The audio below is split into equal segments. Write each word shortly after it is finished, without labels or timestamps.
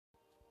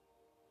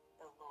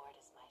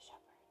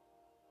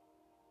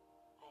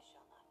I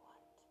shall not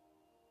want.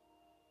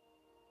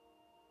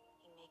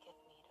 He maketh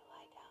me to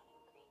lie down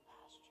in green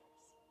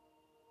pastures.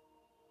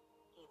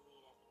 He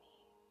leadeth me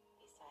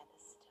beside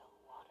the still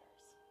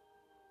waters.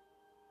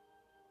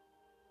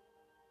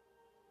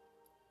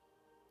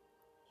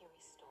 He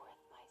restoreth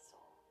my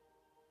soul.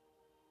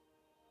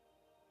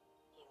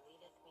 He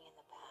leadeth me in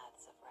the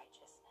paths of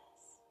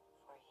righteousness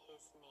for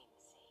his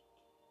name's sake.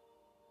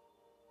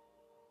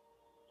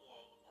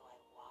 Yea, though I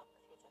walk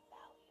through the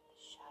valley of the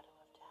shadow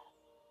of death,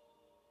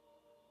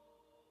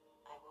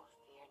 I will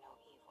fear no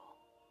evil,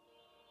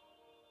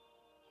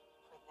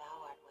 for thou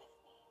art with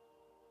me.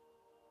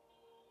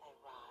 Thy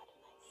rod and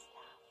thy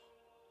staff,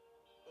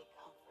 they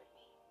comfort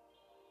me.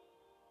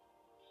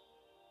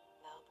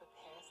 Thou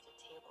preparest a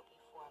table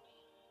before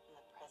me in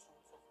the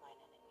presence of mine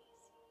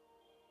enemies.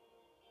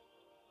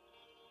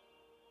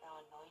 Thou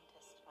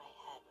anointest my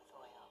head with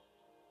oil.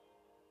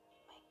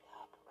 My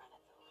cup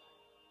runneth over.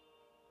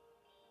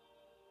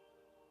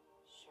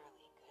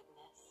 Surely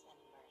goodness and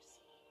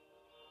mercy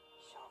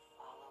shall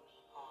follow me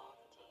all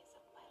the days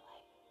of my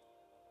life,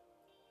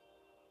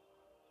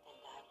 and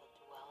I will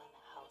dwell in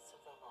the house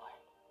of the Lord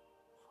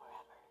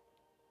forever.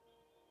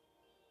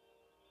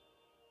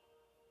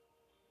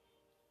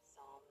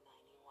 Psalm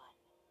 91.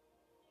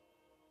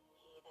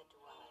 He that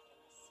dwelleth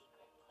in the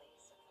secret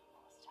place of the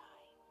Most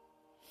High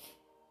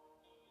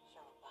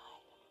shall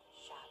abide under the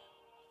shadow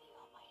of the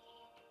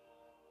Almighty.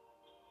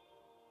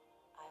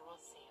 I will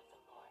say of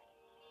the Lord,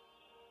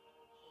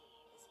 He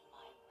is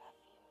my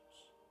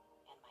refuge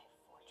and my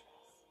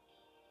fortress,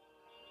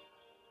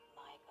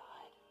 my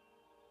God.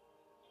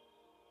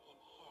 In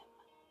Him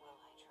will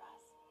I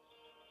trust.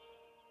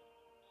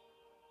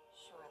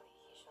 Surely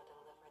He shall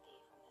deliver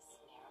thee from the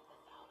snare of the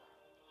fowler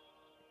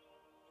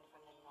and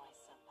from the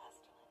noisome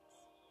pestilence.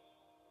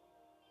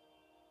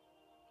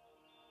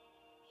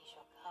 He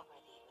shall cover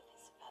thee with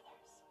his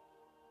feathers,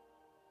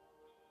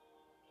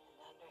 and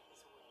under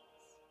his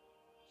wings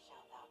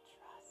shalt thou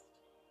trust.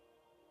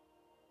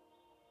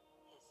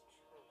 His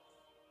truth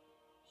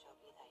shall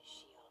be thy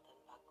shield and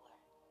buckler.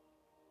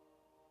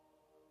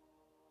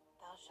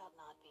 Thou shalt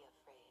not be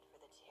afraid for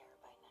the terror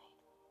by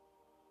night,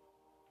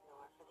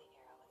 nor for the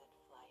arrow that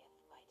flieth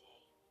by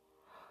day,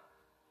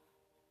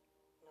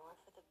 nor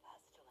for the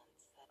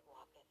pestilence that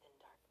walketh in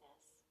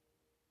darkness,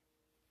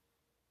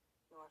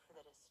 nor for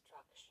the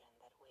destruction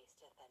that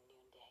wasteth at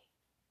noonday.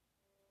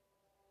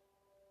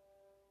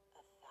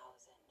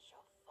 1,000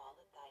 shall fall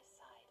at thy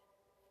side,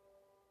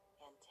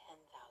 and 10,000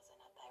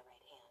 at thy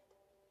right hand,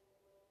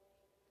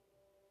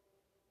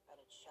 but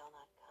it shall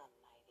not come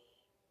nigh thee.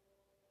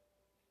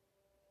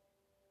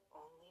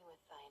 Only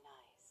with thine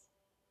eyes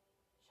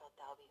shalt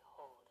thou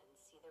behold and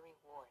see the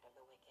reward of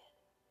the wicked,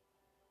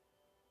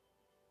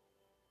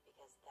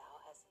 because thou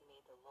hast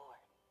made the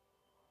Lord,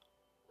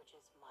 which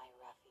is my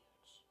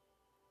refuge,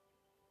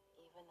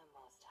 even the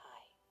Most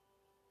High,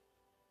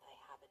 thy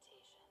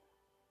habitation.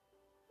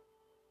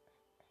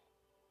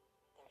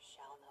 There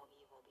shall no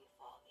evil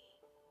befall thee,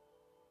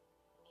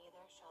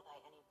 neither shall thy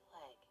any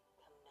plague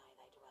come nigh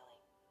thy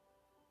dwelling.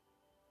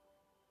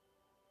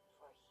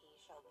 For he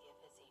shall give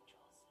his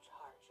angels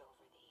charge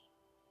over thee,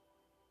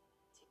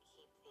 to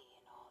keep thee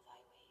in all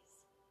thy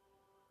ways.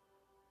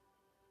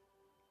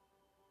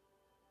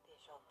 They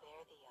shall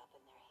bear thee up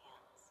in their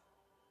hands,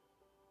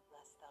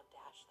 lest thou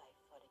dash thy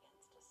foot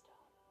against a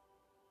stone.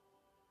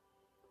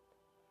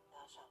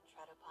 Thou shalt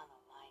tread upon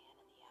the lion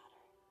and the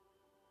adder.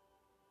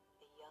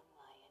 The young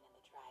lion and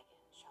the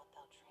dragon shalt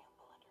thou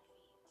trample under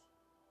feet.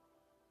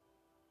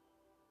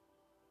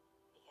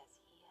 Because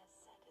he has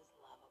set his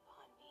love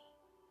upon me,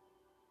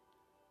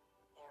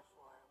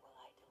 therefore will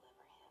I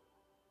deliver him.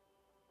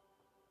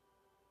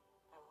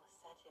 I will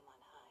set him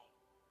on high,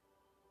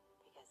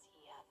 because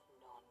he hath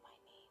known my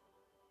name.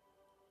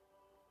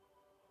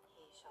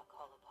 He shall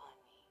call upon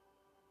me,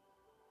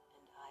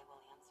 and I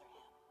will answer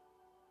him.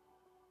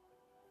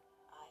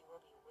 I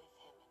will be with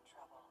him in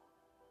trouble.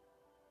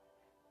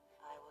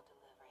 I will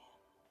deliver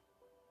him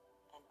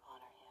and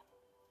honor him.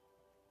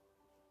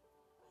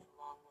 With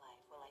long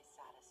life will I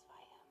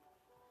satisfy him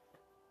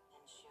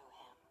and shew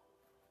him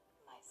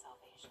my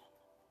salvation.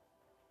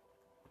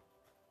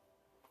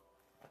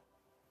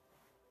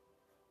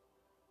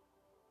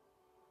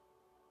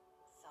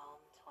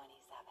 Psalm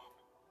 27.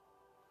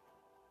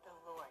 The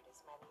Lord is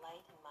my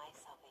light and my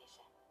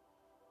salvation.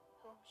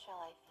 Whom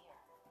shall I fear?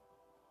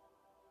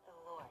 The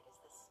Lord is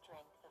the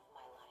strength of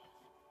my life.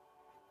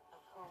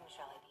 Of whom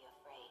shall I be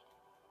afraid?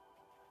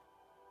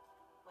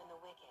 When the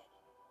wicked,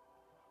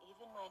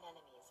 even mine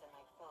enemies and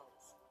my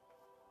foes,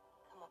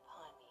 come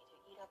upon me to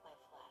eat up my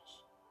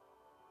flesh,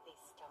 they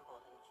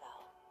stumbled and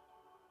fell.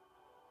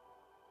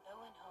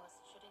 Though an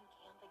host should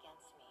encamp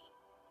against me,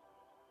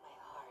 my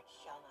heart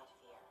shall not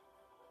fear.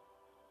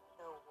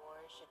 Though war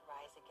should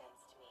rise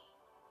against me,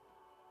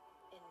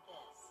 in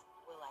this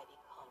will I be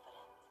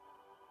confident.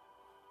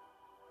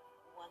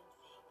 One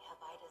thing have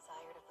I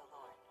desired of the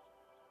Lord,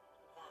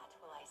 that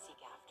will I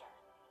seek after,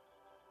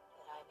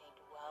 that I may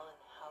dwell in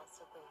the house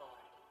of the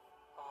Lord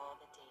all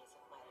the days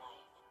of my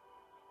life,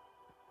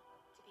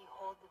 to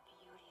behold the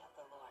beauty of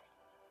the Lord,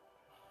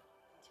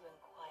 and to to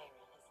inquire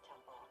in his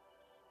temple.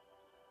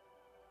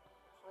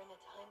 For in a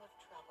time of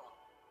trouble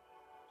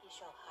he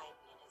shall hide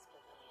me in his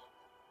pavilion.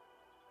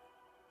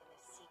 In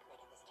the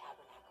secret of his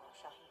tabernacle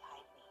shall he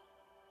hide me.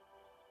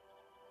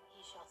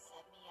 He shall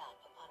set me up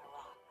upon a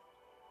rock.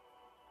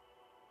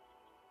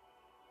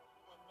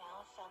 And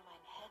now shall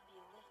mine head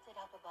be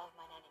lifted up above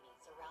mine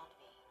enemies around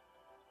me.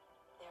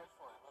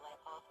 Therefore will I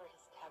offer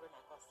his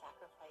tabernacle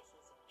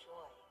sacrifices of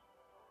joy.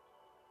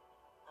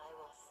 I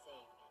will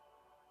sing,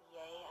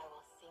 yea, I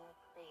will sing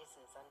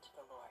praises unto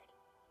the Lord.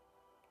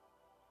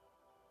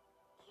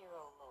 Hear,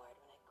 O Lord,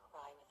 when I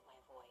cry with my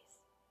voice.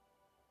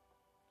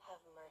 Have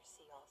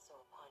mercy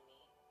also upon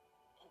me,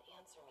 and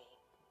answer me.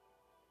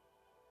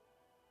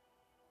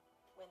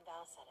 When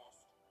thou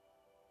saidest,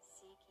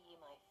 seek ye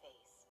my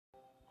face,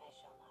 I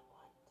shall not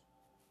want.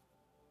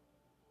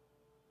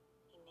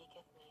 He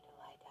maketh me to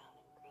lie down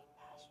in green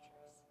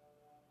pastures.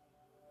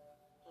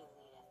 He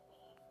leadeth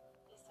me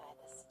beside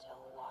the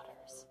still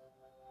waters.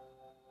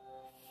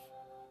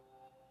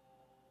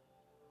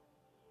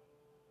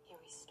 He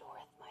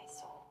restoreth my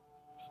soul.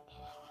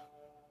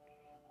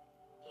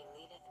 He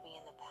leadeth me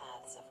in the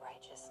paths of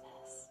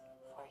righteousness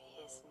for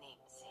his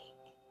name's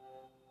sake.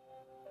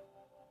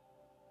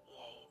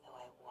 Yea, though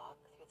I walk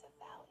through the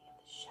valley of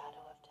the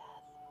shadow of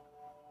death,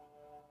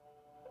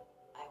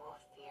 I will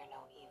fear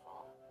no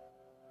evil,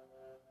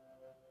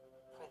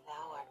 for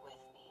thou art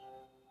with me.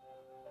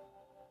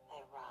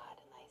 Thy rod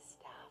and thy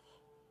staff,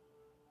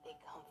 they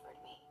comfort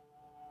me.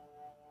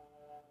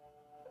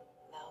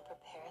 Thou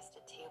preparest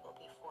a table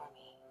before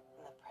me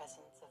in the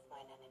presence of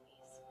mine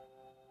enemies.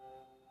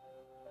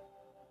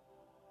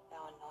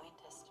 Thou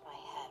anointest my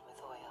head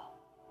with oil.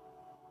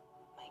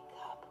 My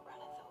cup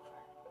runneth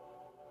over.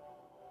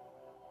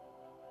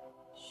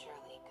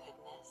 Surely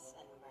goodness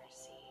and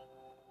mercy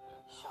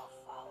shall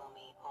follow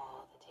me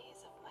all the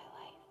days of my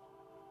life,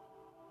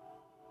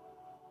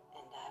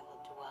 and I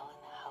will dwell in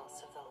the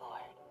house of the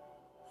Lord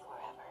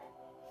forever.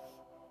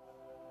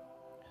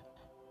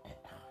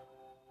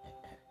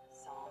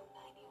 Psalm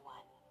 91.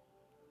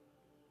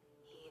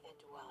 He that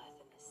dwelleth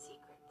in the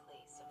secret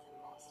place of the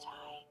Most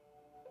High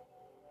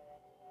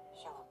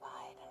shall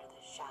abide under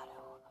the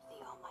shadow of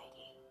the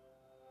Almighty.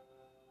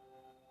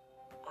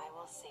 I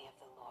will say of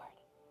the Lord,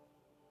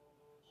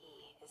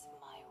 He is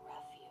my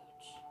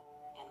refuge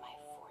and my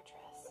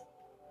fortress,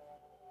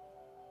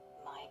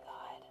 my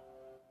God.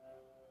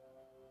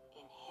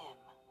 In Him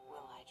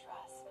will I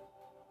trust.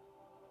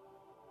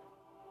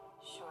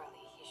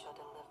 Surely He shall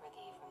deliver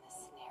thee from the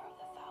snare of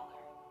the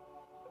fowler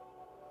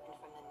and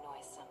from the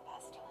noisome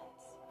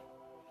pestilence.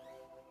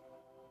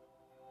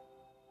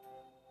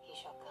 He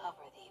shall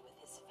cover thee with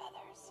his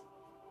feathers,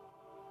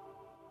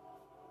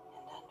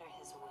 and under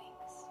his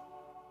wings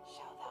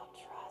shalt thou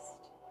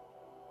trust.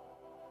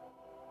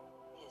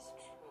 His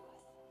truth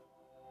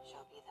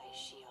shall be thy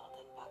shield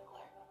and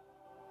buckler.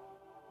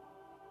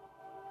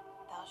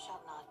 Thou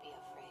shalt not be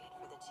afraid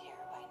for the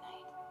terror by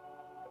night,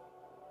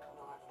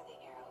 nor for the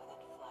arrow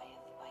that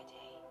flieth by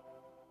day,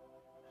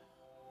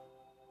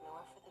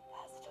 nor for the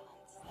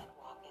pestilence that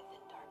walketh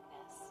in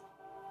darkness,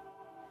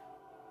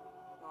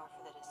 nor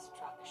for the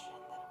destruction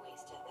that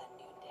wasteth at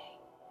noonday.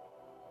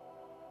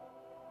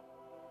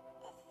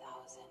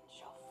 1,000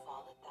 shall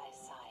fall at thy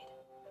side,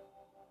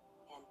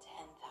 and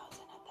 10,000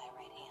 at thy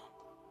right hand,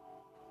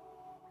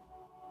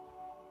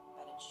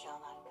 but it shall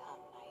not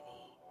come nigh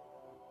thee.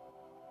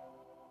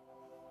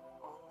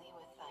 Only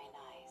with thine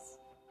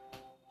eyes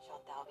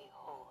shalt thou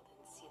behold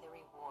and see the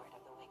reward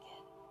of the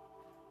wicked,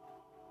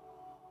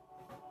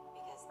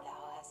 because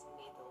thou hast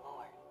made the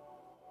Lord,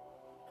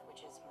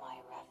 which is my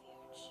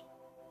refuge,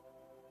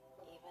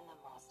 even the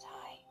Most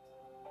High,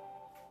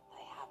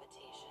 thy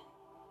habitation.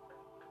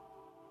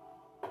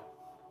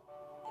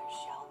 There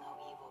shall no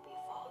evil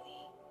befall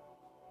thee,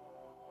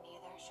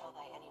 neither shall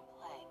thy any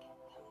plague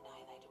come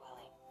nigh thy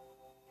dwelling.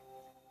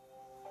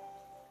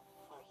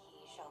 For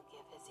he shall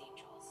give his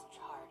angels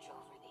charge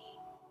over thee,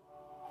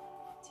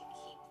 to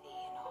keep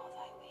thee in all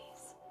thy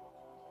ways.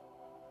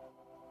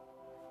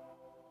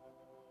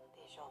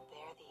 They shall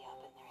bear thee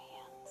up in their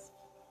hands,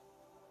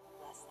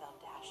 lest thou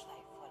dash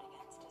thy foot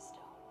against a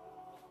stone.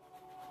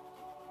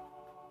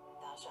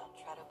 Thou shalt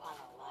tread upon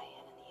the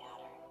lion and the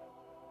adder.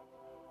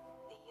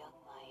 The young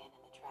lion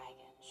and the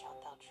dragon shalt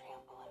thou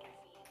trample under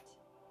feet.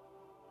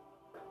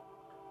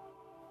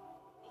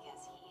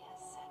 Because he has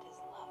set his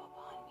love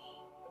upon me,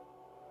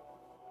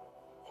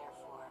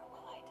 therefore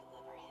will I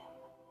deliver him.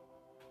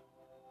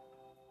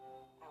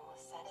 I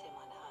will set him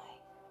on high,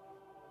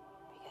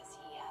 because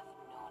he hath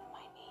known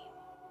my name.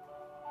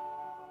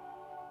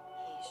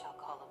 He shall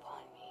call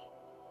upon me,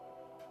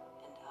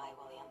 and I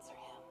will answer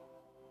him.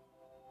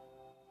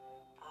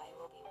 I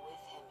will be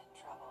with him in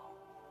trouble.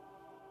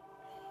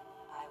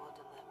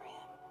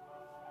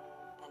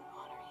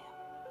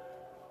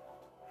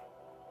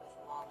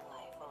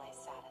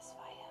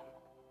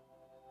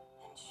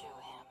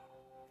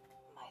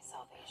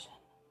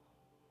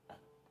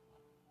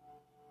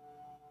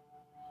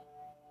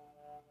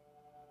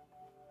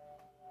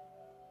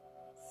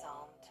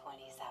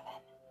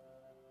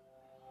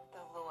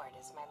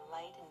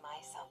 light and my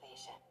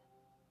salvation.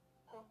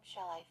 Whom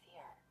shall I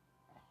fear?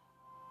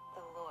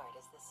 The Lord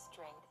is the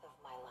strength of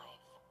my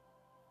life.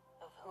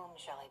 Of whom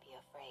shall I be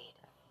afraid?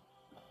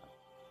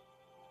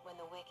 When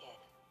the wicked,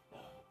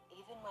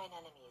 even mine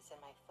enemies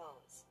and my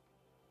foes,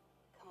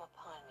 come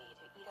upon me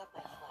to eat up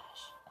my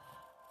flesh,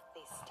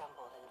 they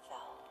stumbled and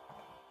fell.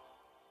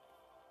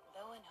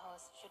 Though an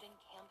host should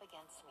encamp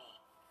against me,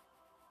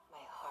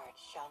 my heart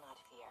shall not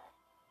fear.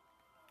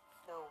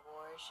 Though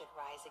war should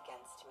rise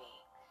against me,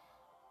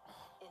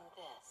 in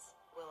this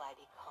will I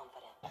be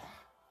confident.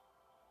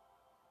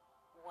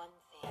 One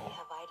thing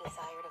have I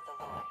desired of the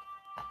Lord,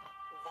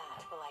 that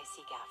will I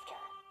seek after,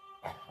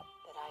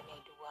 that I may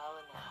dwell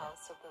in the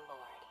house of the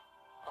Lord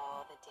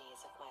all the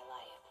days of my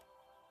life,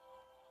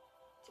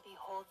 to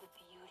behold the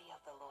beauty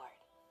of the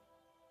Lord,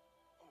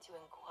 and to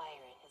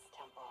inquire in his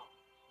temple.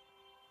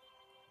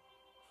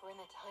 For in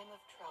the time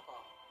of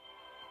trouble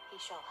he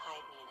shall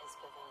hide me in his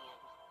pavilion.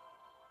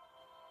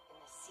 In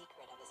the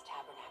secret of his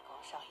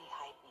tabernacle shall he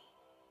hide me.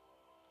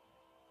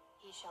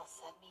 He shall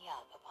set me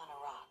up upon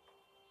a rock.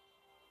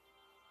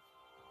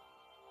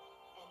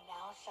 And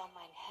now shall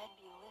mine head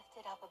be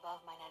lifted up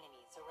above mine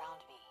enemies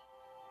around me.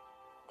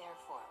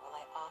 Therefore will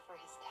I offer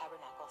his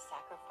tabernacle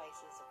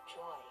sacrifices of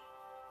joy.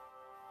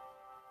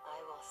 I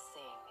will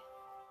sing,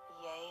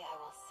 yea, I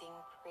will sing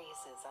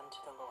praises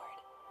unto the Lord.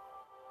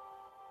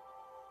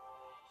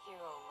 Hear,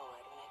 O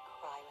Lord, when I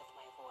cry with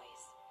my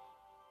voice.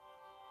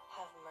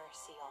 Have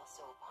mercy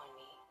also upon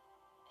me,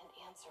 and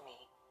answer me.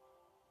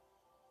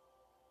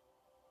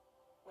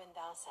 When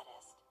thou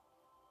saidst,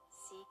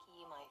 seek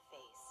ye my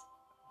face,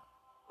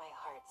 my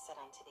heart said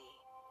unto thee,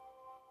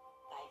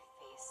 thy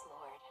face,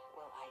 Lord,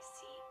 will I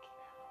seek.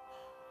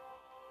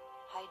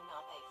 Hide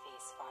not thy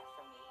face far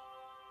from me.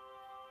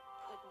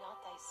 Put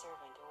not thy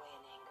servant away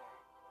in anger.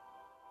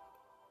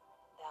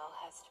 Thou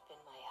hast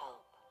been my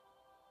help.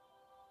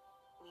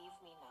 Leave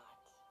me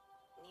not,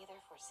 neither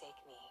forsake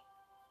me,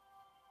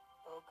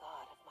 O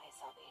God of my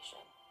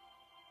salvation.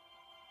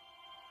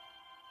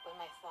 When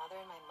my father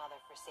and my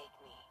mother forsake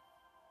me,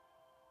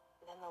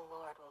 then the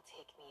Lord will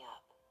take me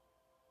up.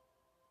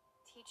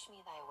 Teach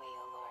me thy way,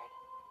 O Lord,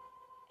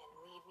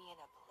 and lead me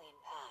in a plain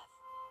path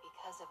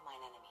because of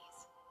mine enemies.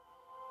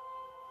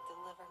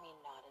 Deliver me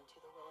not into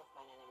the will of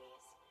mine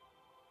enemies,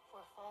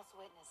 for false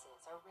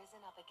witnesses are risen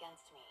up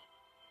against me,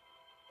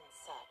 and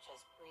such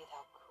as breathe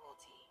out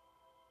cruelty.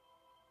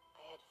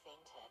 I had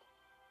fainted,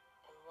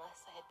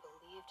 unless I had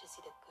believed to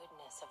see the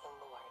goodness of the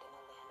Lord in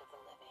the land of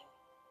the living.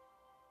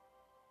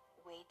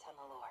 Wait on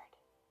the Lord,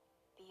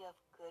 be of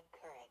good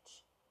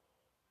courage,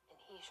 and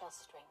he shall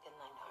strengthen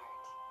thine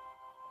heart.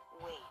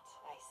 Wait,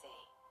 I say,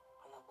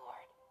 on the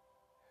Lord.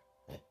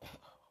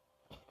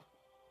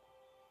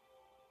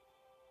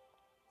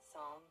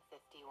 Psalm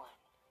 51.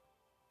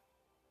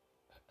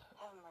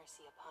 Have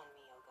mercy upon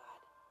me, O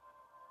God,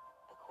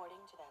 according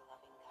to thy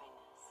loving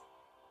kindness.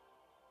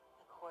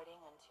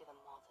 According unto the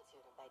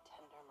multitude of thy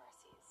tender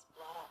mercies,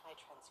 blot out my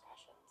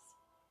transgressions.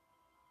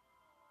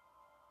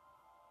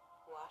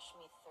 Wash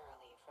me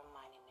thoroughly from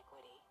mine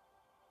iniquity,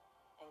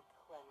 and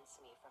cleanse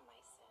me from my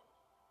sin.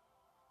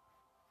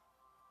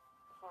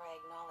 For I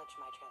acknowledge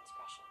my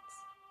transgressions,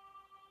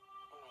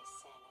 and my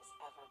sin is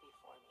ever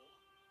before me.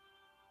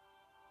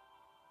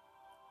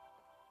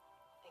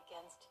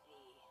 Against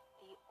thee,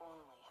 thee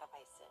only have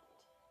I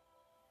sinned,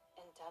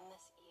 and done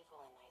this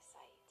evil in thy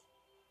sight,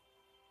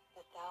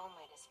 that thou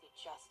mightest be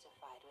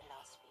justified when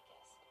thou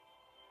speakest,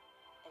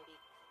 and be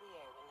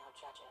clear when thou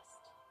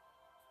judgest.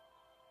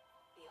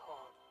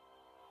 Behold,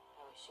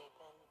 I was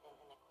shapen in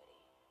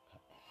iniquity,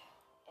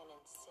 and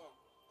in sin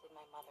did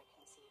my mother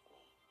conceive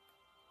me.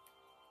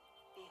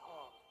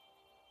 Behold,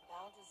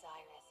 thou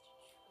desirest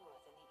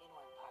truth in the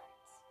inward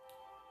parts,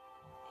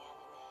 and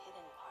in the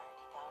hidden part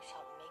thou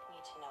shalt make me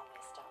to know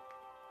wisdom.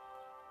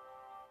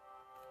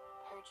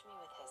 Purge me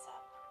with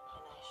hyssop,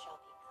 and I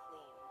shall be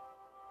clean.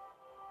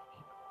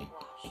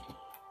 Wash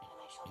me, and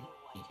I shall be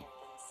whiter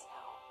than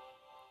snow.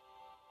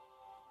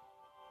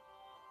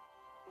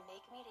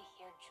 Make me to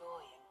hear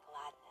joy and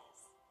gladness,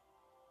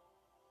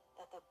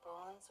 that the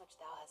bones which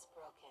thou hast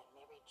broken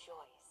may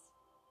rejoice.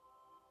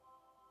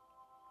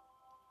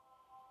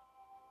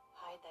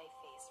 Hide thy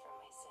face from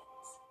my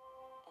sins,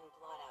 and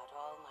blot out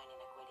all mine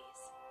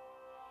iniquities.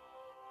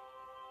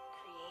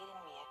 Create in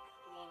me a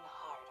clean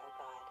heart, O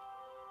God,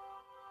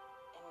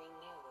 and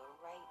renew a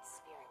right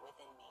spirit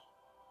within me.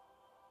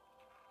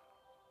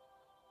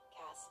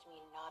 Cast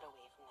me not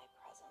away from thy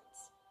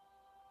presence,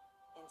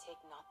 and take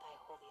not thy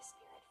Holy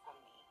Spirit from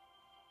me.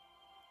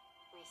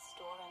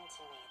 Restore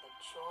unto me the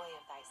joy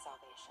of thy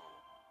salvation,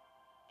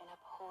 and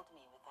uphold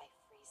me with thy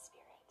free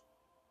spirit.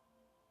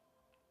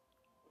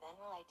 Then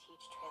will I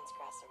teach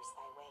transgressors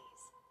thy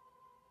ways,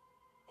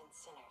 and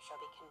sinners shall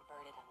be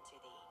converted unto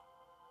thee.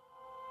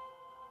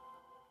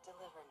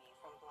 Deliver me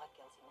from blood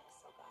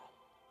guiltiness, O God,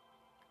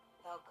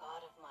 thou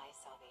God of my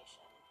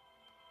salvation,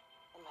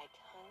 and my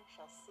tongue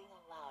shall sing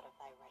aloud of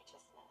thy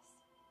righteousness.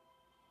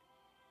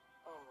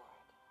 O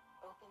Lord,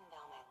 open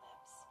thou my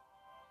lips,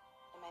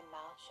 and my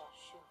mouth shall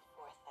shew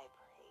forth thy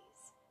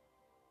praise.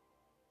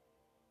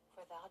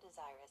 For thou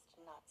desirest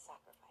not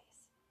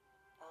sacrifice,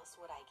 else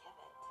would I give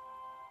it.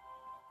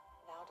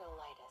 Thou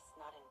delightest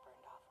not in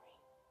burnt offering.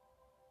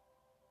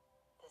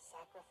 The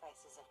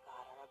sacrifices of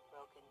God are a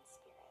broken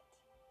spirit.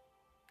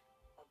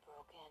 A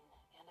broken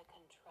and a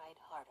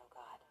contrite heart, O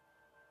God,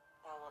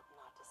 thou wilt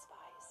not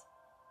despise.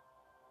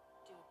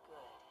 Do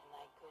good in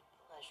thy good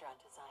pleasure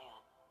unto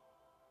Zion.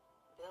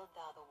 Build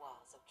thou the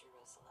walls of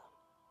Jerusalem.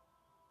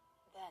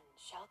 Then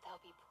shalt thou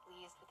be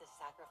pleased with the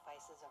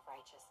sacrifices of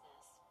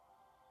righteousness,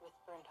 with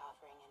burnt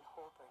offering and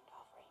whole burnt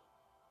offering.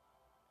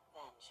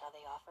 Then shall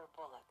they offer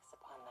bullocks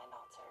upon thine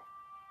altar.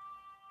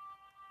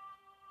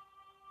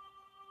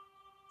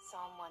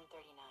 Psalm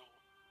 139.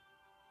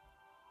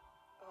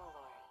 O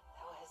Lord,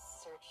 thou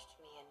hast searched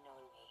me and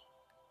known me.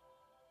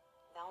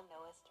 Thou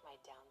knowest my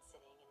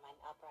downsitting and mine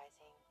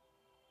uprising.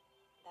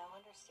 Thou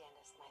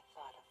understandest my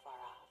thought afar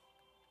off.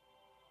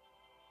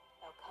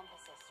 Thou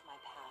compassest my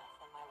path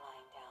and my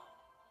lying down,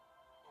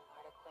 and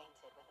art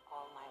acquainted with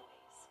all my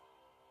ways.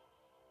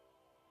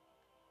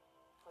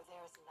 For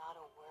there is not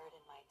a word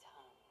in my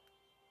tongue,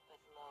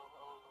 but lo,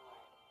 O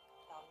Lord,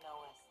 thou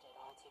knowest it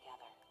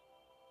altogether.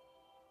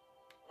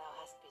 Thou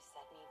hast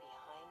beset me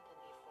behind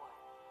and before,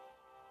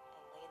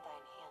 and laid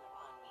thine hand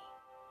upon me.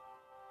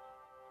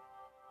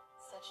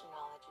 Such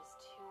knowledge is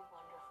too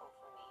wonderful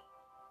for me.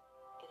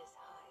 It is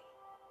high,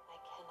 I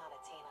cannot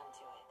attain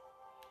unto it.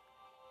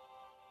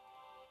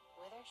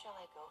 Whither shall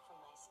I go from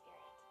thy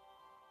spirit?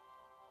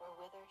 Or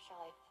whither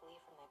shall I flee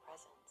from thy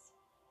presence?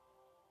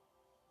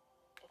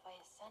 If I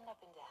ascend up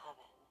into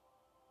heaven,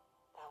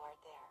 thou art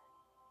there.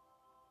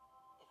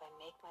 If I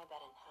make my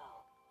bed in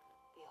hell,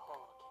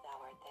 behold,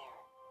 thou art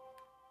there.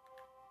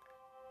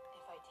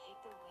 If I take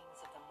the wings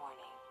of the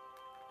morning,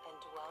 and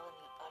dwell in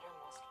the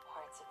uttermost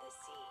parts of the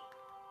sea,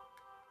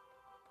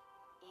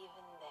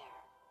 even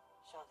there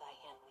shall thy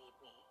hand lead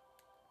me,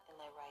 and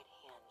thy right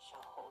hand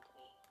shall hold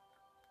me.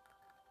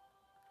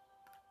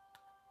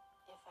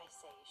 If I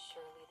say,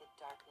 surely the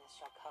darkness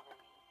shall cover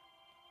me,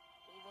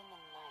 even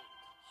the night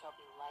shall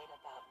be light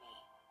about me.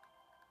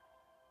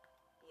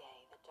 Yea,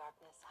 the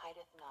darkness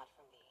hideth not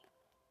from thee,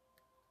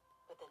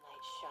 but the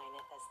night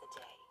shineth as the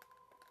day.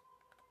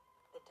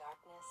 The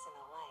darkness and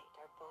the light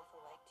are both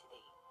alike to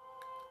thee.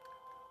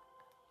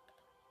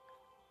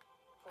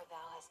 For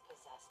thou hast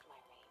possessed my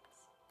reins.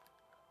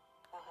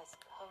 Thou hast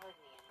covered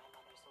me in my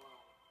mother's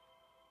womb.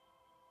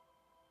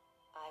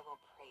 I will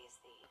praise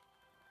thee,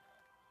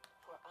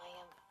 for I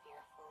am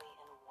fearfully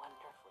and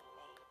wonderfully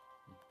made.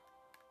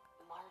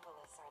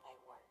 Marvelous are thy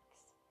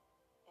works,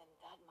 and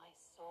that my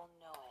soul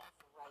knoweth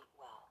right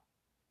well.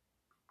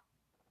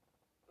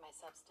 My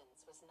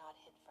substance was not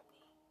hid from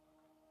thee,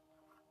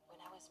 when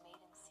I was made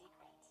in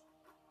secret,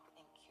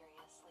 and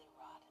curiously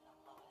wrought in the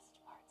lowest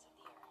parts of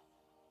the earth.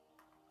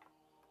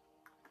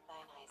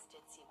 Thine eyes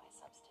did see my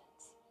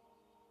substance,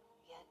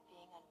 yet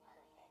being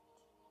unperfect,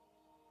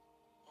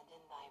 and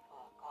in thy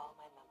book all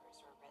my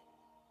members were written,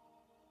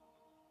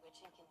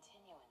 which in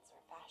continuance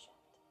were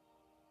fashioned,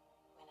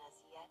 when as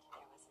yet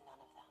there was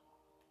none of them.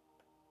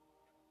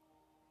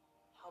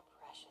 How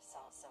precious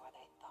also are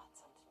thy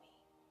thoughts unto me,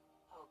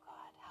 O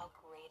God, how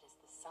great is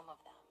the sum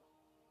of them!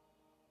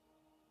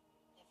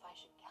 If I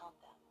should count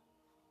them,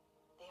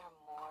 they are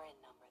more in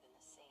number than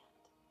the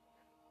sand.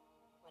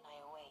 When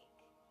I awake,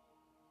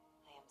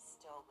 I am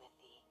still with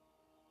thee.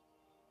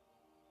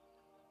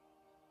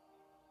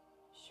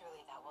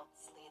 Surely thou wilt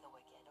slay the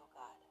wicked, O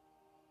God.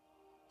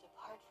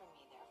 Depart from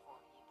me,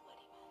 therefore, ye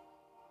bloody men.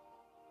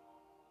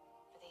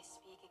 For they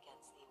speak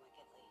against thee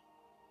wickedly,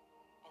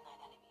 and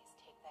thine enemies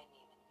take thy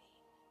name in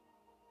vain.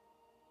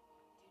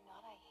 Do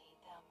not I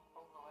hate them,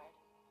 O Lord,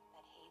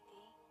 that hate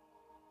thee?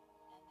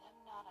 And am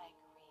not I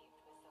grieved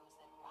with those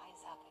that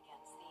rise up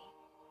against thee?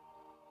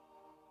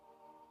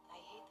 I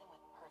hate them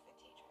with perfect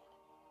hatred.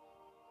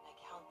 I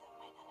count them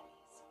mine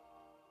enemies.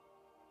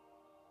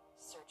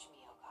 Search me,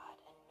 O God,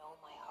 and know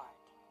my heart.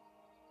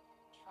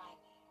 Try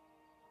me,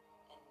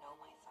 and know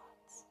my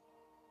thoughts.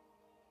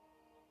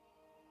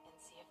 And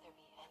see if there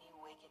be any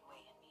wicked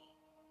way in me,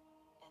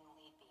 and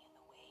lead me in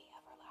the way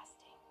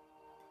everlasting.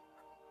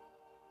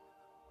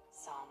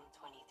 Psalm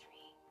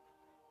 23.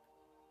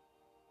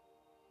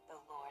 The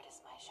Lord is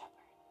my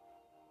shepherd.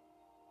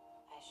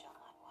 I shall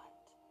not want.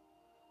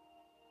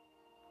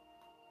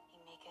 He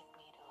maketh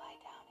me to lie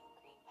down in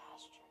green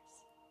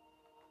pastures.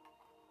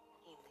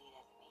 He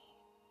leadeth me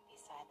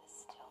beside the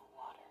still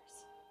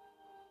waters.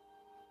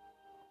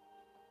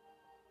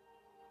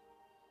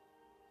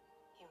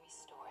 He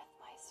restoreth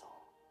my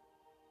soul.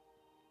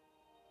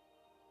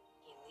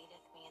 He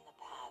leadeth me in the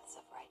paths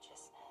of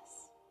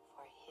righteousness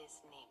for his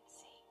name's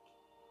sake.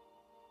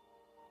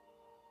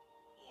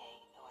 Yea,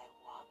 though I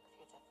walk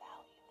through the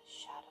valley of the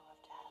shadow of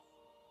death,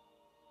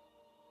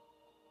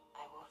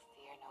 I will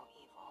fear no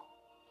evil,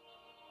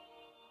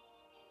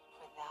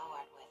 for thou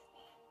art with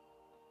me.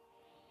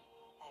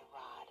 Thy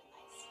rod and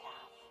thy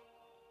staff,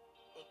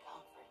 they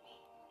comfort me.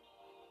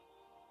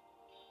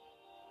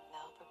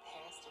 Thou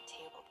preparest a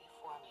table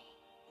before me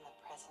in the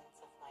presence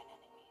of mine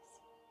enemies.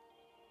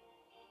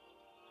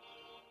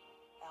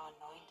 Thou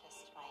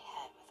anointest my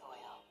head with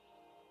oil.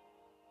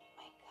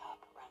 My cup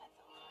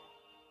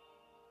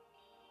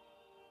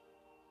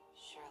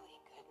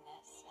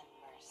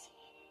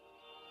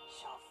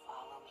shall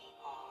follow me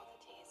all the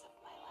days of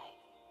my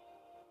life,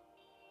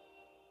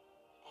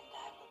 and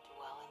I will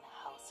dwell in the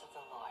house of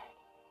the Lord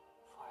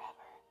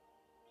forever.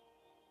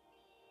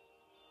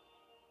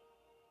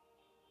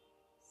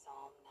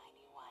 Psalm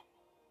 91.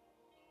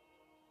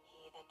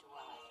 He that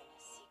dwelleth in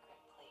the secret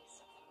place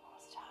of the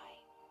Most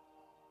High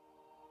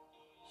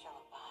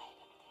shall abide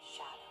under the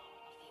shadow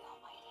of the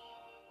Almighty.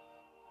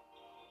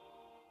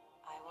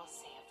 I will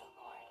say of the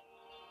Lord,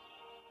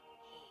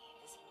 He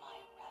is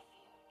my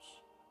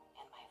refuge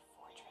and my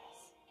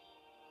fortress,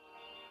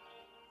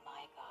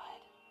 my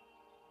God.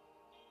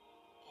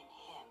 In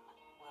Him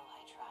will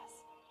I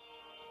trust.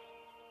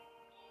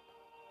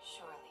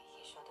 Surely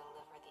He shall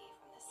deliver thee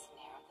from the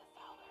snare of the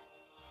fowler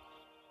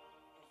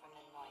and from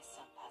the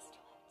noisome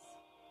pestilence.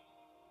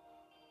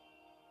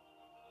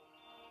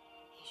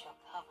 He shall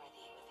cover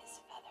thee with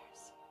His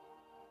feathers,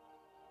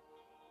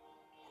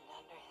 and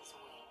under His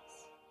wings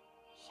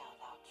shalt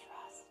thou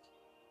trust.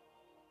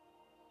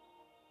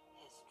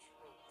 His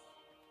truth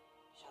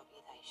shall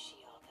be thy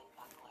shield and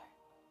buckler.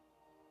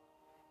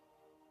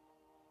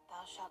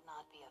 Thou shalt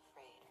not be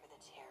afraid for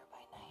the terror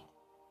by night,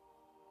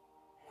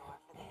 nor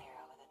for the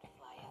arrow that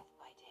flieth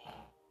by day,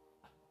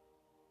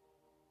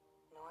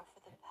 nor for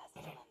the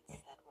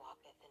pestilence that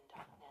walketh in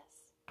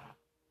darkness,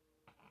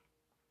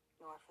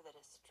 nor for the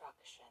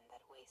destruction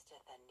that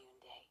wasteth at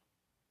noonday.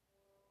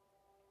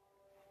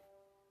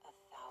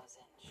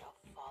 1,000 shall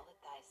fall at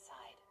thy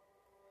side,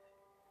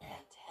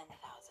 and 10,000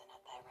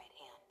 at thy right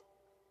hand,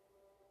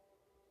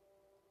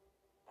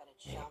 but it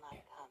shall not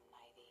come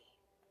nigh thee.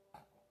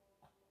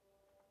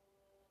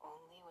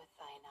 Only with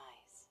thine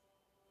eyes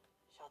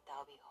shalt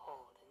thou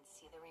behold and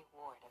see the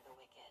reward of the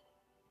wicked,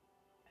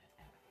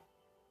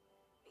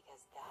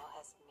 because thou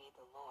hast made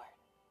the Lord,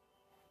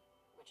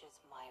 which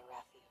is my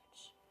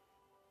refuge,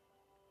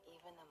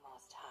 even the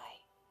Most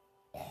High,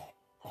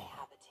 thy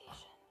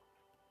habitation.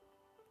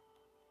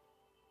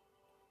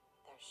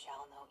 There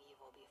shall no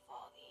evil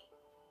befall thee,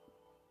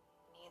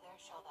 neither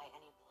shall thy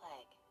any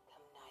plague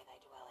come nigh thy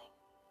dwelling.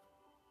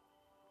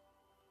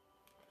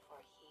 For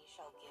He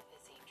shall give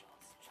His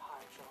angels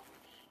charge over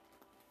thee,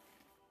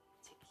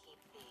 to keep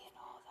thee in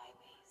all thy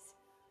ways.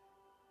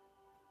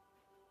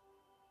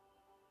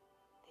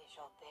 They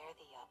shall bear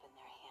thee up in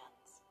their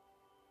hands,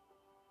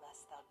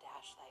 lest thou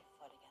dash thy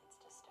foot against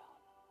a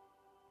stone.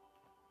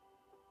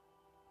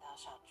 Thou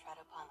shalt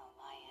tread upon the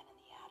lion and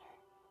the adder.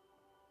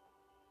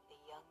 The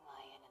young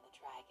lion and the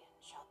dragon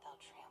shalt thou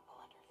trample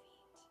under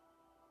feet.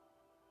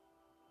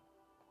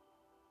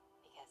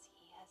 Because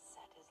He has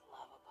set His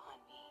love upon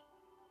me,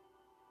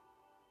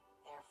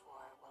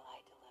 therefore will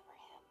I deliver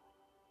him.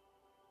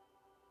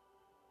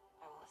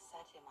 I will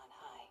set him on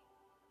high,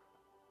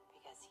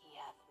 because he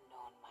hath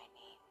known my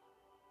name.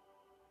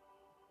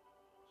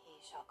 He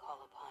shall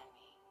call upon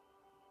me,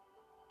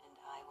 and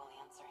I will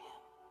answer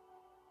him.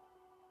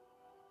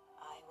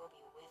 I will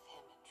be with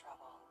him in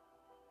trouble.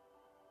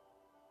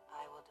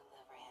 I will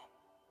deliver him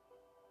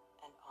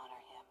and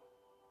honor him.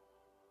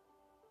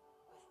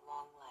 With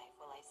long life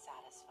will I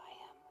satisfy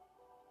him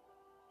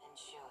and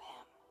show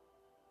him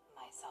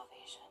my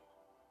salvation.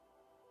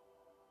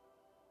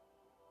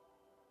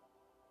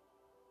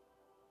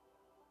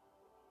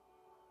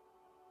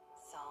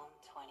 Psalm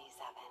 27.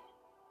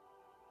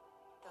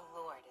 The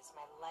Lord is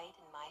my light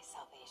and my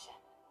salvation.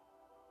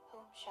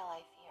 Whom shall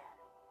I fear?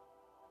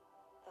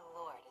 The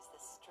Lord is the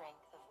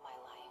strength of my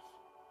life.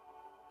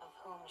 Of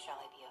whom shall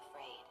I be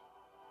afraid?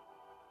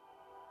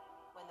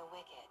 When the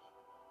wicked,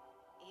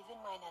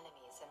 even mine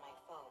enemies and my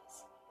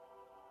foes,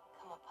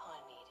 come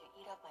upon me to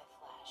eat up my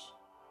flesh,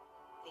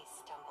 they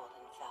stumbled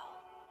and fell.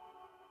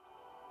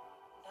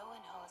 Though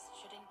an host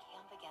should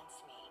encamp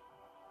against me,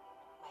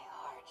 my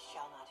heart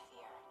shall not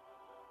fear.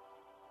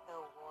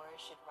 Though war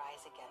should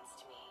rise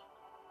against me,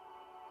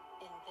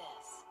 in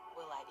this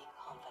will I be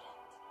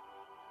confident.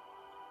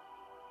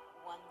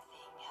 One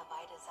thing have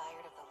I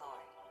desired of the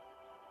Lord,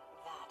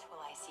 that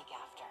will I seek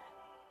after,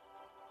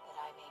 that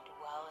I may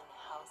dwell in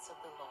the house of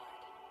the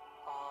Lord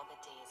all the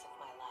days of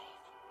my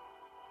life,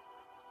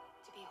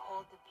 to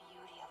behold the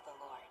beauty of the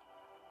Lord,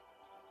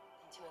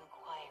 and to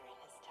inquire in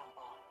his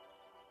temple.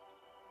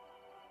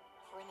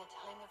 For in a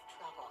time of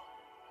trouble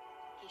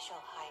he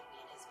shall hide me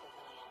in his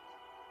pavilion.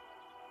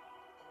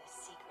 In the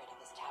secret of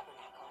his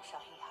tabernacle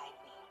shall he hide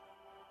me.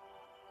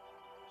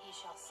 He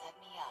shall set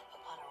me up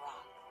upon a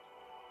rock.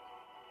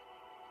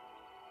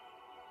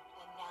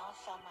 And now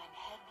shall mine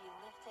head be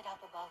lifted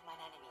up above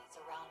mine enemies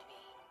around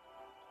me.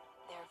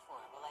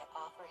 Therefore will I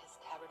offer his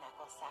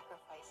tabernacle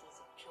sacrifices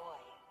of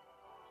joy.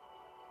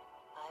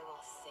 I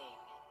will sing,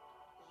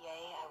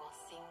 yea, I will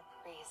sing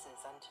praises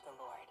unto the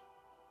Lord.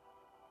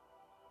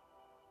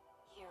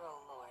 Hear, O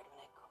Lord,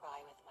 when I cry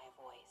with my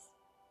voice.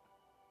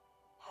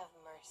 Have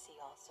mercy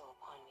also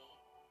upon me,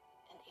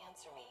 and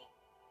answer me.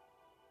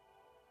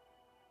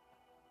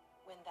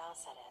 When thou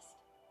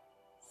saidst,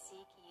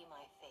 seek ye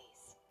my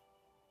face,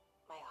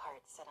 my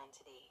heart said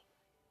unto thee,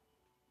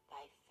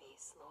 thy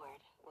face,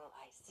 Lord, will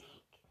I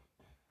seek.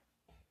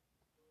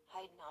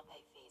 Hide not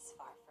thy face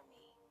far from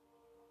me.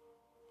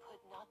 Put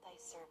not thy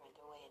servant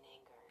away in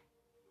anger.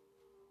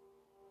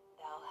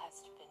 Thou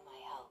hast been my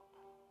help.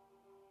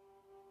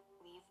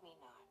 Leave me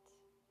not,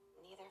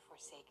 neither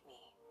forsake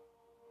me,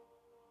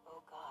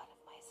 O God of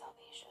my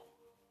salvation.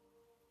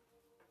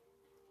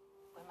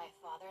 When my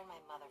father and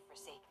my mother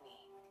forsake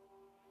me,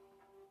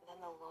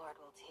 then the Lord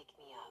will take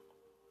me up.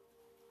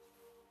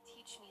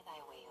 Teach me thy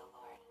way, O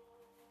Lord,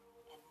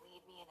 and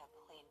lead me in a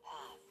plain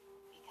path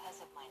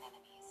because of mine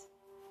enemies.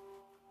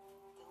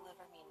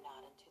 Deliver me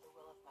not into the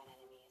will of mine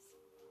enemies,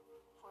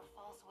 for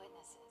false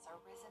witnesses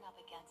are risen up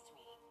against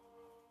me,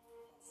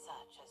 and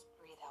such as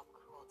breathe out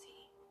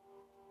cruelty.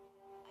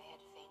 I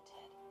had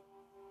fainted,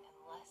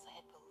 unless I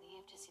had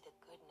believed to see the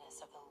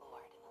goodness of the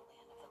Lord in the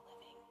land of the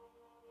living.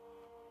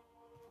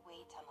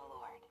 Wait on the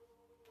Lord,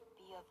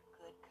 be of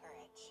good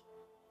courage,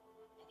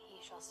 and he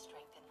shall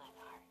strengthen thine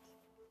heart.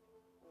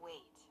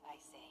 Wait, I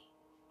say,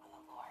 on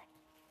the Lord.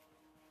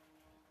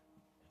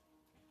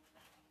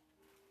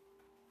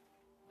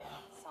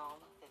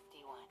 Psalm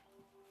 51.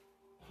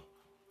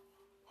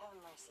 Have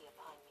mercy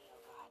upon me, O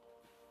God,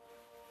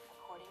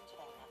 according to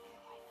thy loving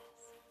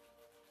kindness.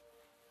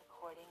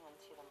 According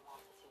unto the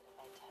multitude of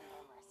thy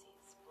tender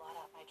mercies, blot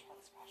out my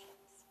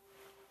transgressions.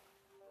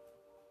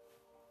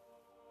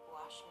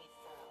 Wash me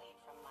thoroughly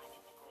from mine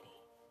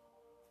iniquity,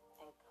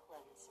 and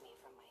cleanse me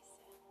from my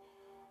sin.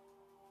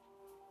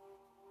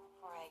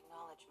 For I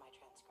acknowledge my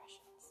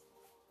transgressions,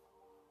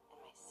 and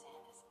my sin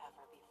is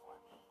ever before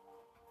me.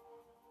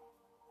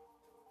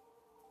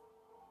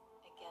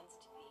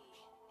 Against thee,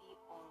 thee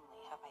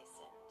only have I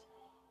sinned,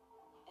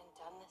 and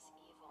done this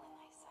evil in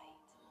thy sight,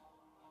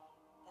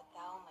 that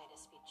thou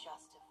mightest be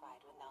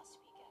justified when thou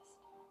speakest,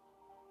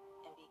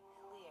 and be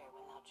clear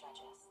when thou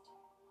judgest.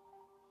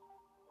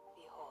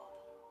 Behold,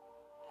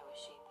 I was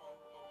shapen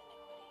in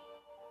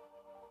iniquity,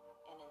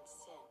 and in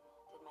sin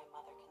did my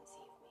mother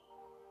conceive me.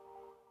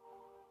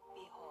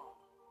 Behold,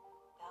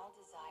 thou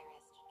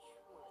desirest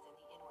truth in the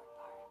inward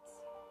parts,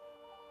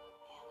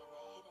 and in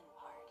the hidden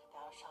part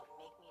thou shalt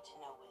make me to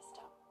know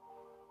wisdom.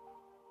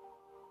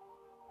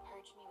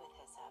 Purge me with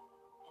hyssop,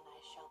 and I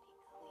shall be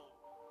clean.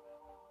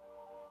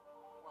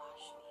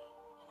 Wash me,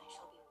 and I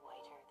shall be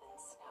whiter than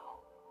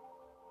snow.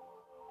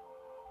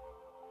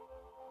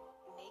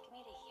 Make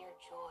me to hear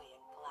joy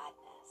and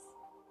gladness,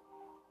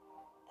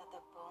 that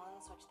the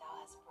bones which thou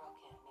hast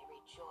broken may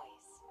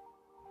rejoice.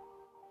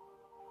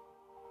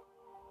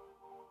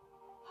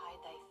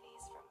 Hide thy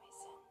face from my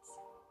sins,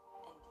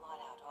 and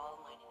blot out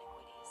all mine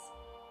iniquities.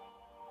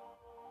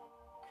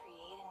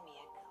 Create in me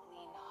a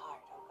clean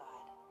heart, O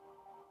God,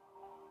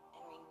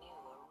 and renew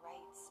a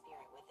right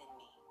spirit within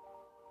me.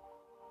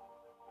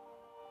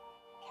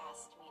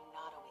 Cast me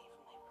not away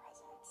from thy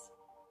presence,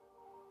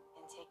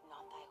 and take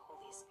not thy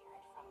Holy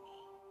Spirit from me.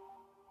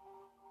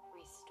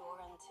 Restore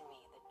unto me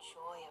the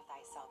joy of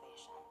thy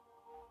salvation,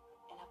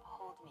 and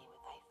uphold me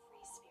with thy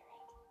free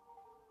spirit.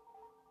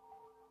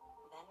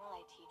 Then will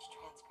I teach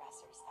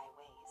transgressors thy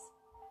ways,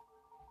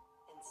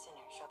 and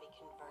sinners shall be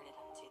converted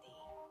unto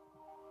thee.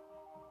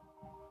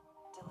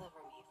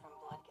 Deliver me from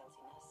blood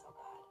guiltiness, O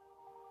God,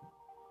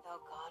 thou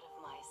God of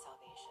my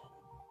salvation,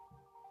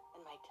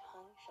 and my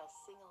tongue shall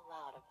sing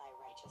aloud of thy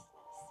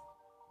righteousness.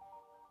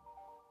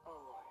 O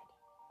Lord,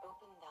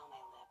 open thou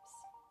my lips,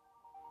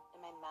 and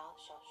my mouth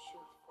shall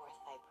shew forth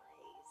thy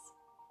praise.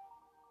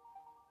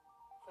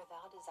 For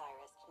thou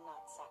desirest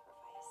not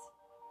sacrifice,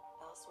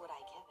 else would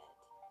I give it.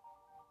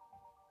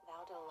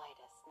 Thou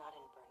delightest not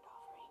in burnt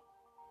offering.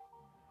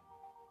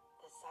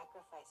 The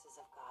sacrifices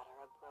of God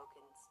are a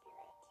broken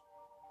spirit,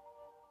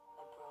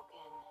 a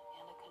broken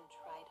and a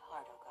contrite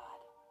heart, O God,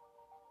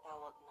 thou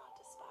wilt not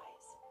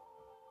despise.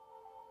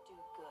 Do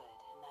good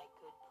in thy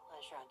good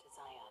pleasure unto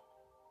Zion.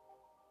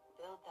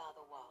 Build thou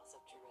the walls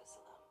of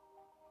Jerusalem.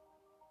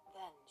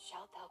 Then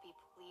shalt thou be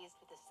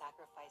pleased with the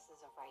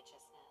sacrifices of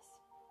righteousness,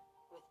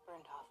 with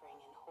burnt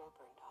offering and whole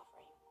burnt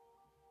offering.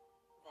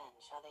 Then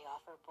shall they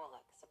offer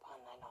bullocks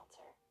upon thine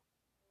altar.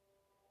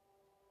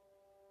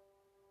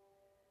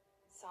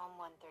 Psalm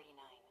 139.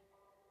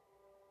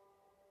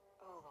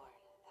 O Lord,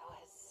 thou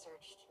hast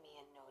searched me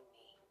and known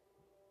me.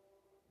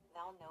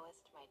 Thou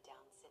knowest my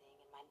downsitting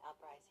and mine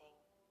uprising.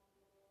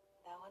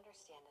 Thou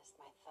understandest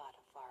my thought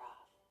afar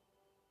off.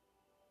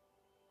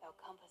 Thou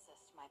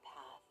compassest my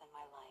path and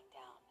my lying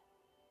down,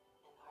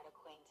 and art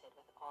acquainted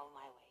with all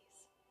my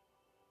ways.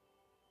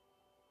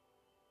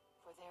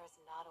 For there is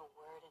not a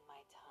word in my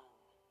tongue,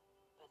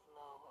 but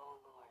lo, O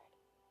Lord,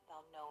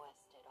 thou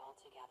knowest it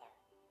altogether.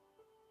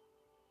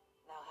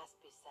 Thou hast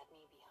beset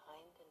me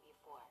behind and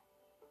before,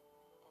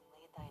 and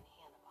laid thine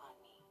hand upon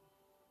me.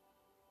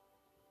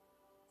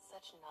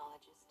 Such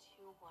knowledge is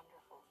too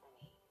wonderful for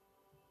me.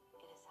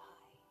 It is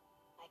high,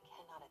 I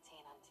cannot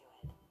attain unto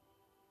it.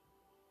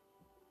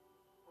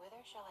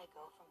 Whither shall I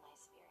go from thy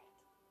spirit?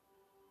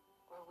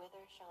 Or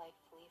whither shall I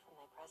flee from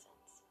thy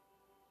presence?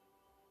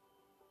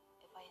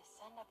 If I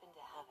ascend up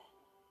into heaven,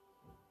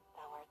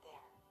 thou art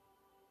there.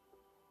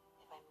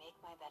 If I make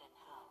my bed in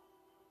hell,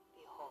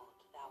 behold,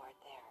 thou art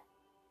there.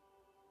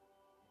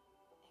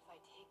 If I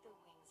take the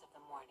wings of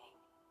the morning,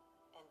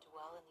 and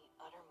dwell in the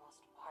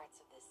uttermost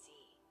parts of the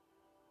sea,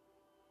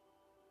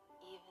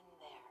 even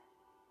there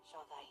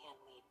shall thy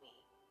hand lead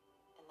me,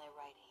 thy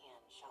right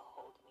hand shall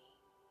hold me.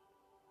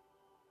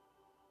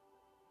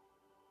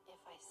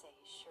 If I say,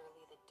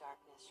 surely the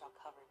darkness shall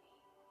cover me,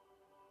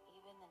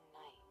 even the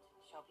night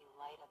shall be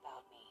light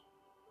about me.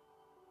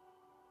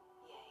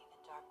 Yea,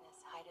 the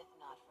darkness hideth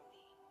not from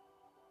thee,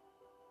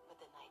 but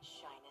the night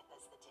shineth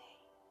as the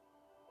day.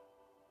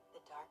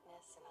 The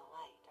darkness and the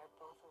light are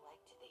both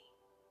alike to thee.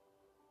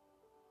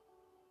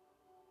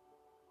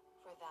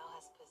 For thou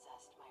hast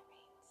possessed my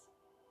reins.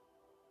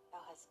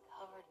 Thou hast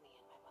covered me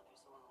in my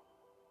mother's womb.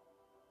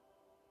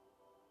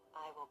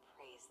 I will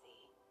praise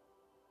thee,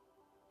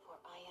 for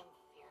I am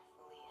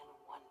fearfully and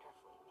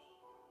wonderfully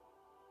made.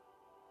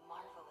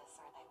 Marvelous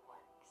are thy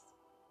works,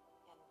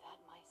 and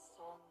that my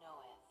soul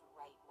knoweth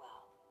right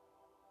well.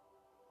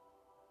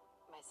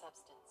 My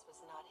substance was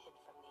not hid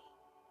from thee,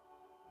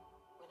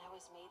 when I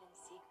was made in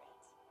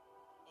secret,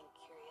 and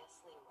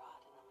curiously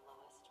wrought in the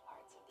lowest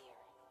parts of the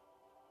earth.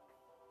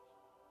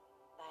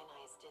 Thine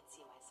eyes did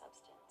see my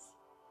substance,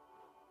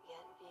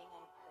 yet being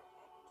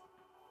imperfect,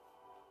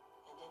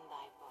 and in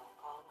thy book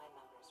all my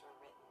members were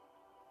written,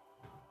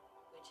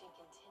 which in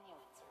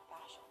continuance were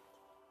fashioned,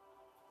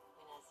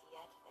 when as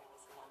yet there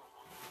was none of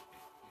them.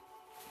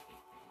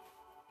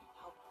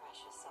 How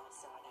precious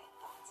also are thy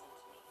thoughts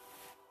unto me,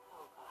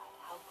 O God,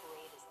 how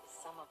great is the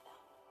sum of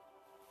them!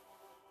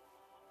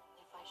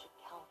 If I should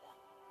count them,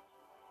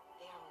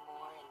 they are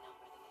more in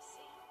number than the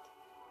sand.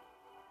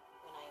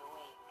 When I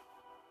awake,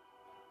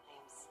 I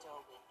am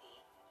still with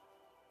thee.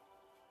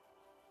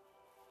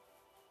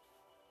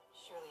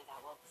 Surely thou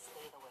wilt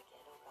slay the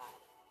wicked, O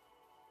God.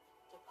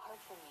 Depart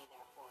from me,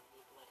 therefore,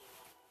 ye bloody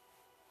men.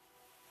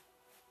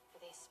 For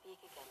they speak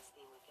against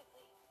thee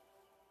wickedly,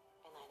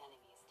 and thine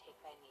enemies take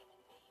thy name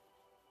in vain.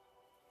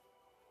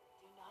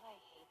 Do not I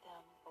hate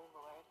them, O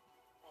Lord,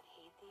 that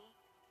hate thee?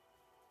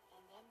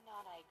 And am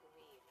not I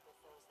grieved with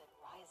those that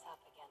rise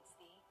up against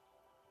thee?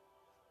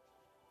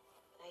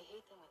 I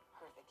hate them with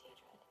perfect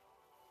hatred.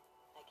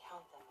 I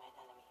count them mine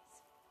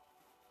enemies.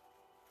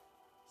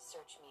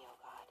 Search me, O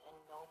God, and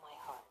know my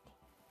heart.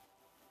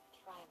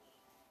 Try me,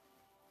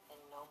 and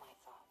know my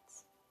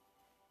thoughts.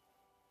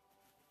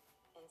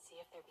 And see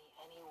if there be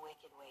any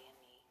wicked way in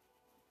me,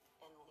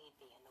 and lead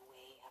me in the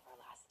way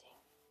everlasting.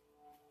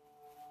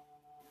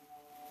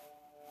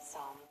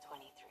 Psalm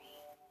 23.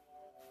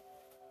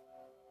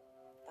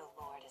 The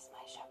Lord is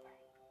my shepherd.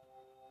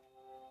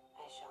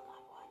 I shall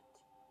not want.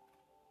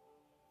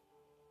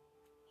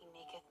 He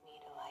maketh me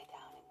to lie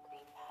down in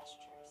green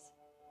pastures.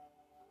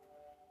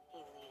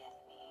 He leadeth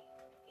me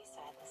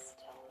beside the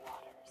still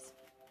waters.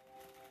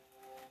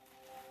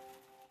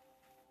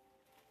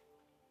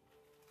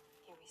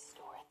 He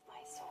restoreth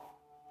my soul.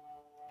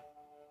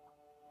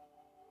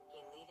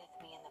 He leadeth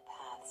me in the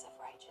paths of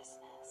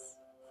righteousness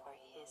for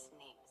his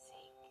name's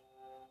sake.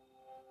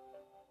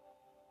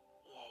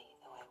 Yea,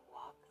 though I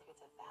walk through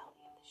the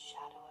valley of the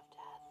shadow of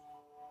death,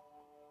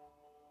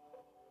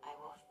 I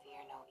will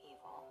fear no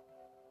evil,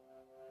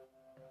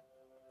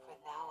 for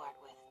thou art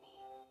with me.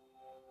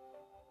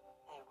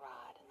 Thy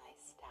rod and thy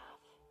staff,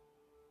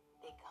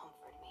 they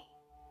comfort me.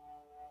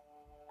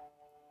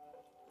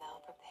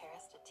 Thou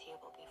preparest a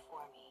table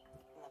before me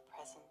in the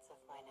presence of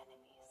mine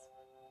enemies.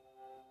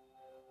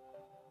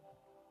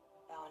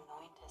 Thou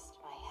anointest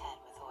my head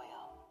with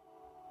oil.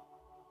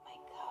 My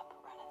cup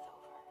runneth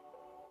over.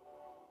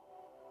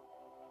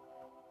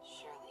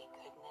 Surely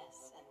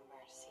goodness and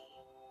mercy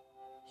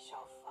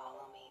shall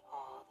follow me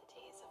all the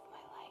days of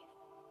my life,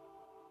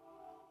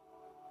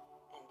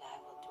 and I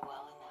will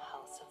dwell in the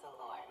house of the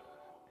Lord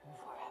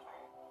forever.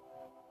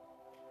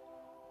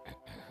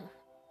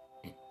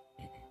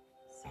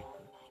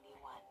 Psalm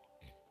 91.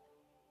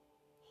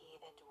 He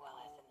that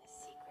dwelleth in the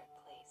secret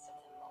place of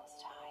the Most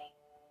High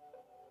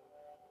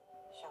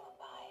shall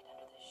abide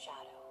under the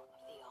shadow of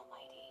the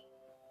Almighty.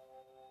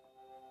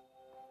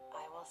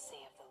 I will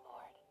say of the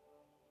Lord,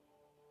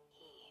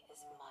 He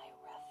is my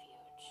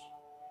refuge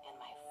and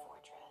my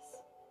fortress,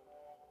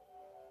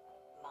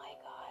 my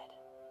God.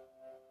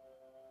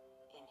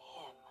 In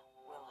Him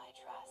will I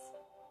trust.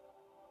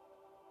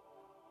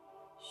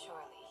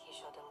 Surely He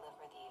shall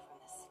deliver thee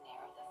from the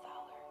snare of the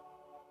fowler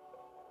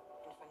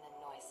and from the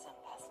noisome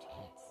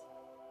pestilence.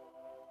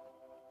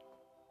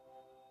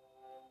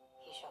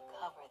 He shall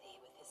cover thee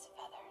with his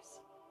feathers,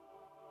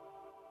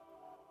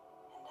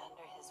 and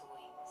under his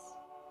wings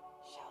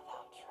shalt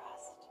thou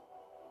trust.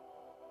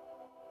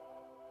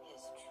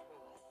 His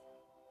truth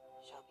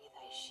shall be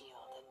thy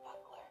shield and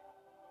buckler.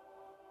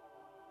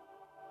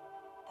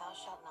 Thou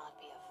shalt not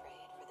be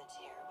afraid for the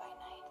terror by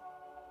night,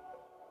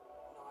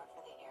 nor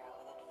for the arrow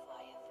that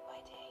flieth by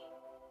day,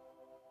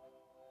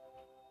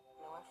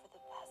 nor for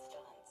the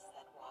pestilence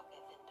that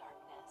walketh in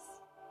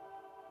darkness,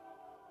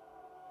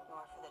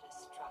 nor for the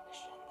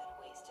destruction that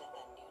wasteth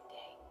at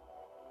noonday.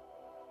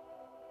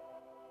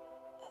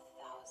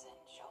 1,000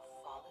 shall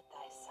fall at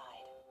thy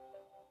side,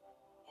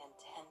 and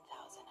 10,000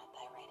 at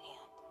thy right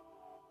hand,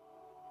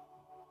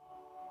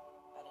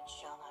 but it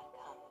shall not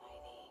come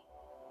nigh thee.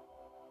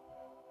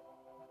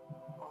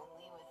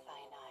 Only with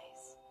thine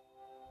eyes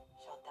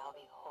shalt thou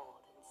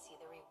behold and see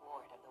the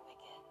reward of the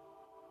wicked,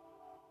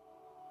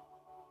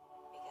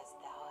 because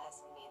thou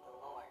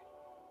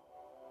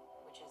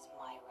which is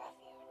my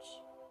refuge,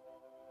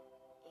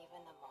 even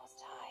the Most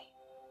High,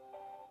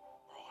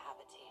 thy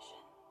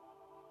habitation.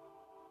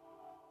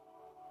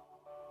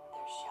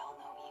 There shall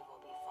no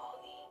evil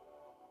befall thee,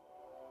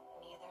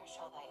 neither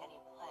shall thy any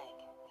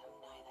plague come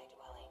nigh thy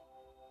dwelling.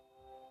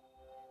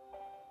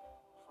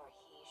 For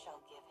he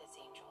shall give his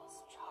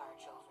angels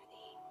charge over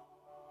thee,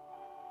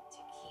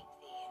 to keep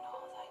thee in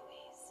all thy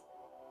ways.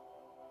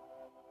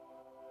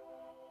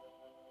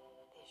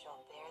 They shall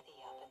bear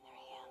thee up in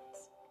their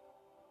hands,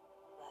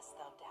 lest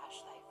thou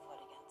dash thy foot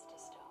against a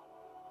stone.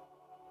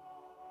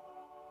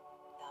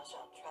 Thou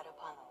shalt tread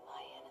upon the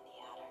lion and the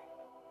adder.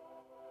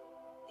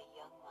 The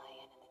young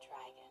lion and the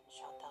dragon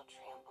shalt thou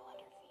trample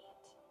under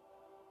feet.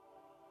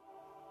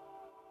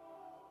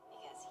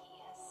 Because he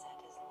has set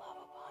his love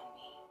upon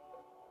me,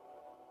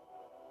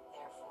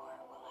 therefore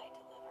will I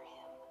deliver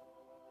him.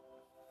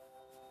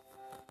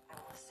 I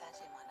will set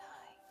him on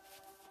high,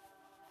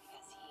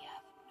 because he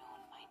hath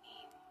known my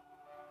name.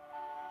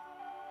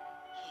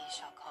 He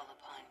shall call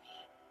upon me,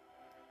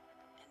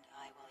 and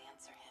I will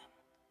answer him.